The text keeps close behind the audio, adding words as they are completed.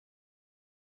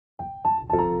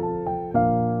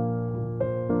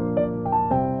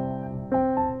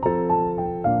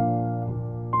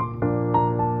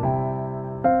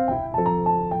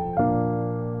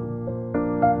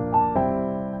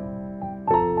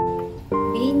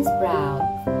bean sprout.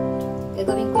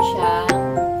 Gagawin ko siyang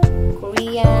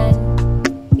Korean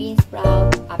bean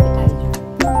sprout appetizer.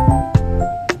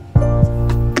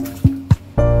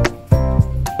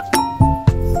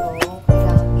 So,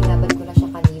 inabad ko na siya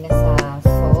kanina sa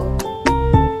salt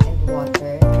and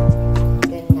water.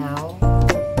 Then now,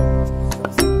 so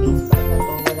sa bean sprout na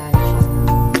to, wala na siya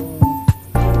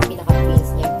yung pinaka-beans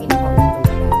niya, yung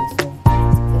pinaka-water na. So,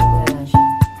 ganito na lang siya.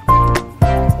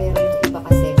 Pero yung iba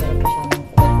kasi, meron pa siya ng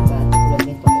ugat. Tulad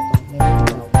nito, meron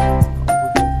daw.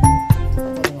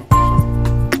 Tanggalin natin siya.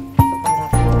 So, para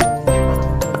po, parang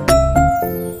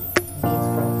bean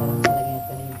sprout na lang talaga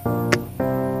natin.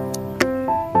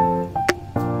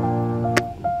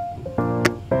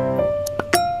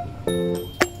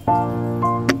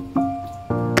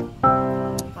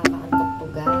 Kakaantok to,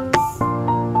 guys.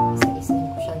 Isa-isahin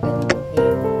ko siyang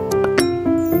ganuhin.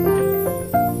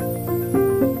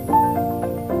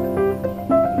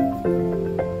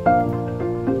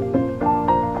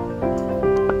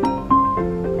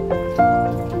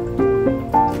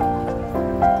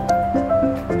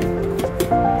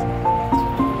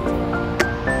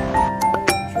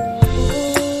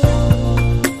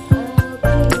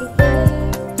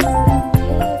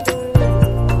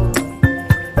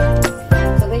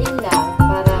 So, ganyan lang,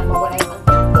 para mawala yung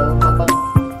antok ko habang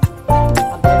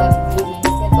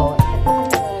naglilinis nito.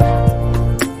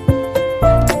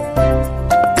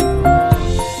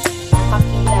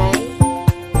 Kakilay,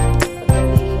 pag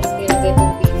naglilinis kayo ng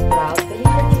ganitong bean sprout, ganyan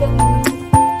lang din gawin nyo.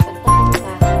 Kantahan nyo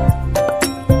na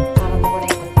para mawala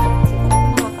yung antok. Kasi talagang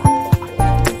nakakaantok ko. Ang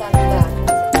dami-dami.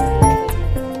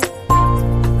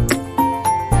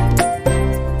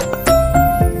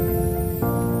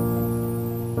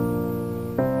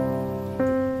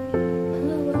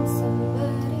 I want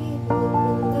somebody who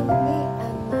will love me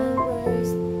at my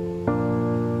worst.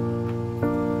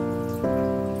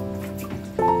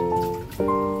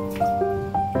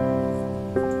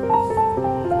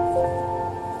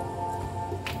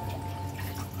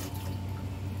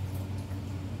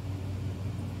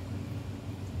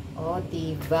 Oh,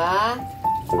 diba?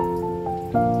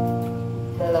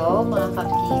 Hello, mga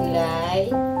kakilay.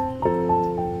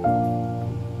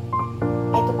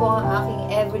 Ito po ang aking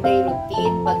everyday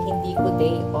routine pag hindi ko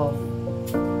day off.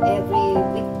 Every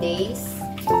weekdays,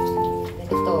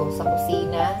 ganito, sa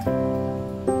kusina, sa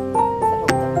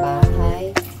loob ng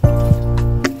bahay.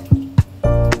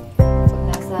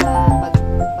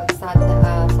 Pag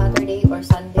Saturday or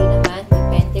Sunday naman,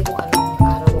 depende kung anong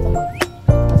araw ako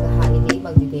mag-holiday,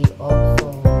 mag-day off. So,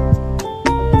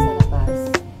 pag nasa labas,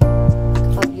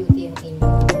 pa-beauty ang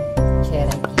inyong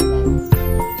Jeraykilay.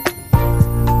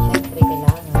 Siyempre,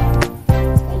 kailangan nila ang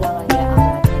ating kilay.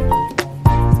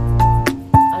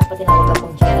 Ano pa tinawag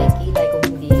akong Jeraykilay kung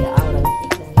hindi aural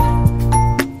kilay?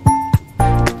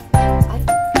 Ay!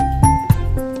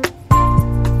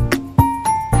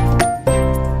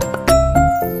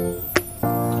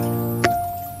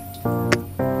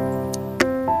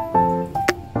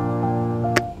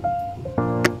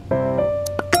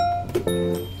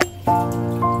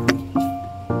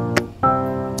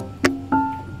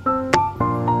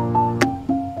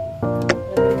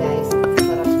 Alam niyo guys,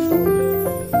 sarap ito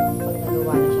pag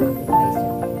nagawa na siya appetizer.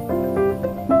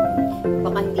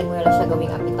 Baka hindi mo na lang siya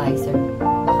gawing appetizer.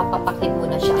 Baka papakin mo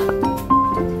na siya.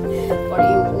 Or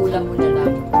iuulam mo na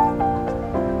lang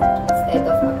instead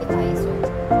of appetizer.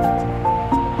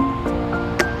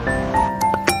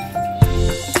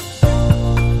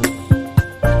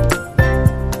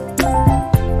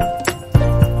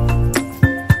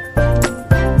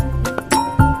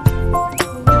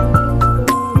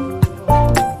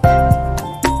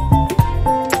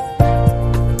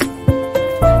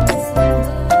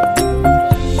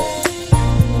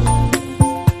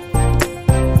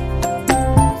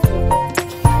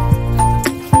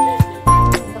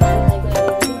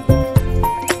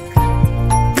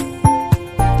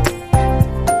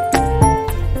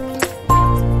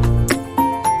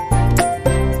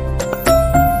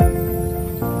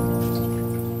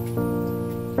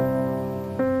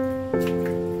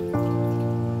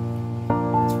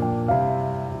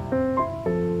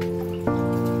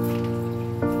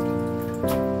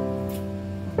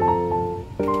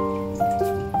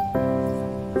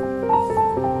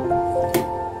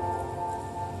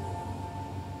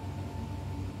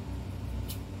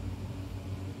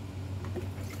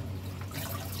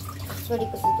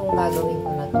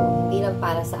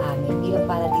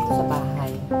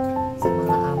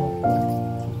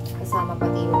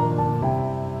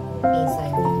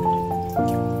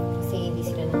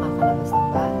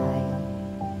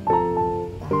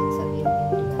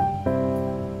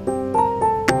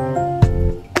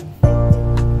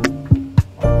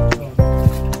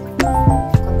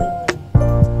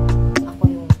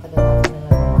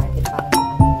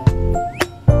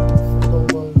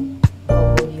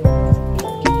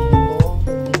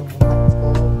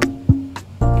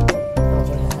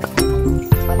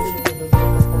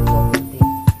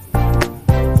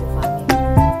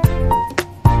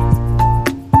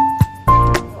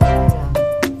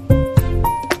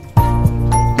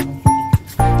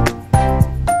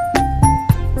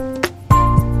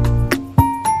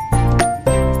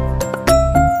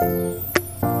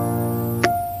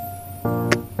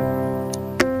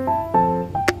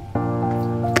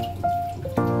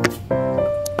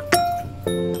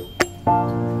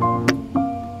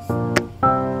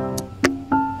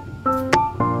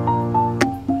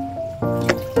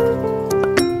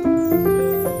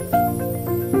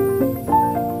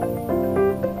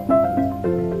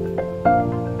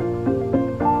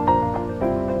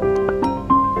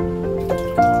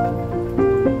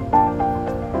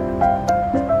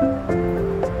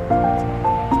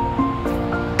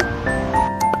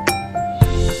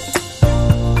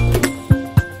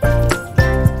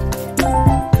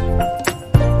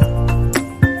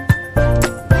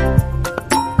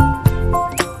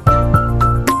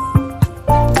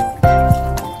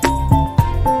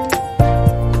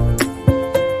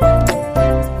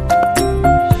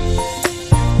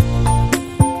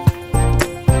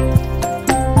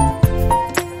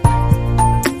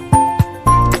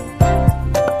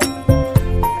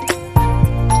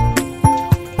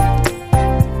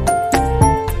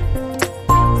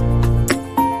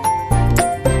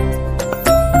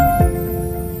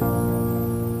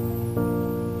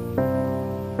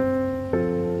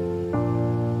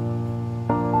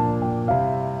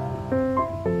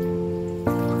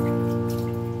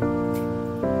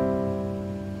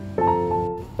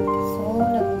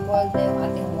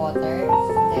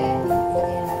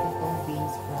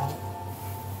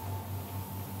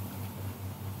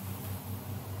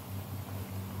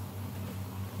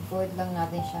 Saute lang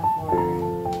natin siya for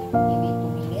maybe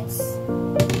 2 minutes.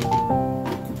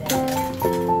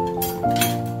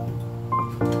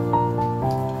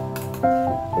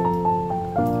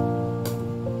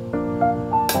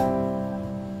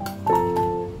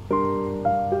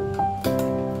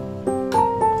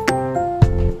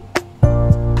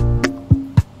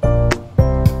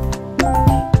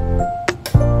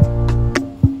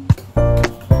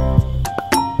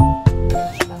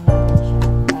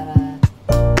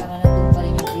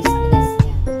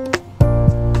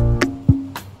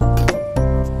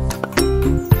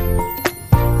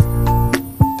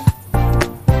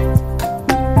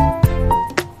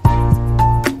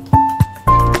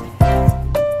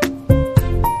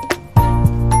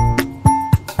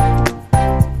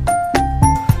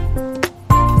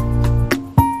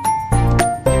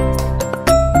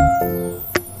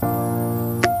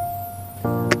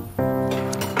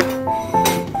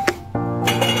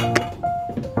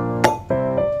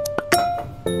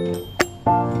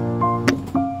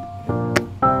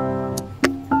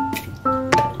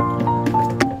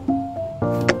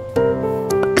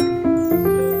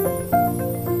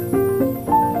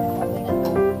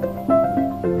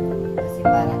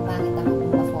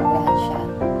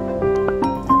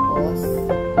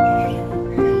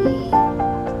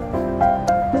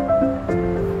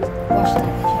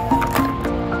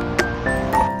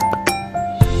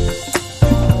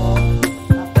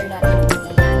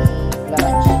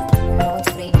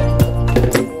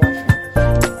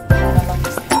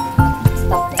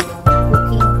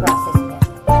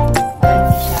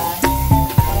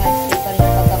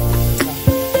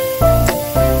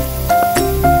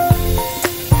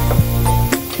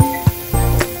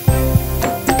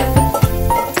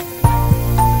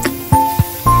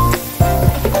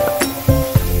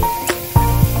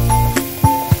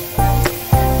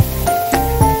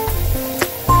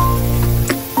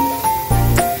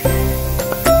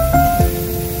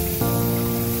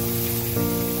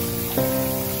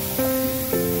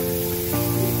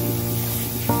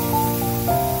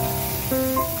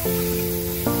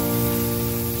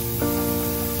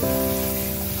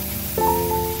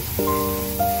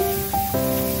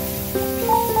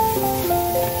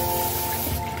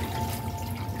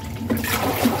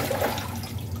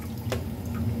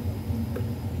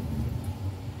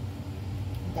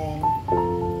 Then,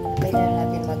 kailangan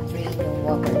natin mag-drain yung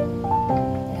water.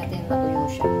 Kailangan natin matuyo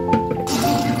siya.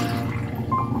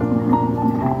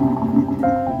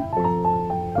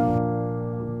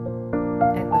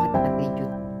 Ay, bakit naka-video?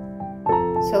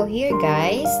 So, here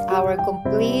guys, our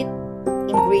complete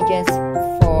ingredients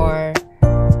for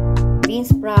bean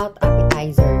sprout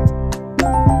appetizer.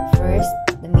 First,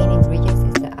 the main ingredients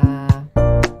is the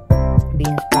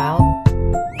bean sprout,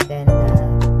 then the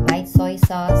light soy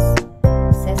sauce,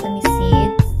 sesame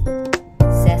seeds,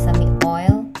 sesame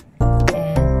oil,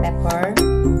 and pepper,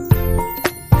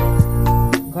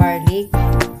 garlic,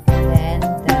 and then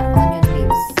the onion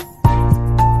leaves.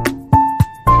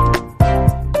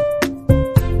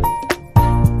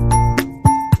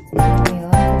 So,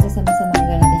 ngayon, sasama-samahin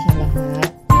lang natin siya lahat.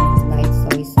 Light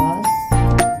soy sauce,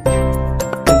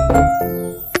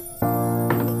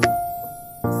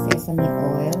 sesame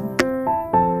oil,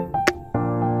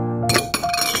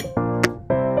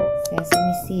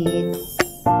 sesame seeds,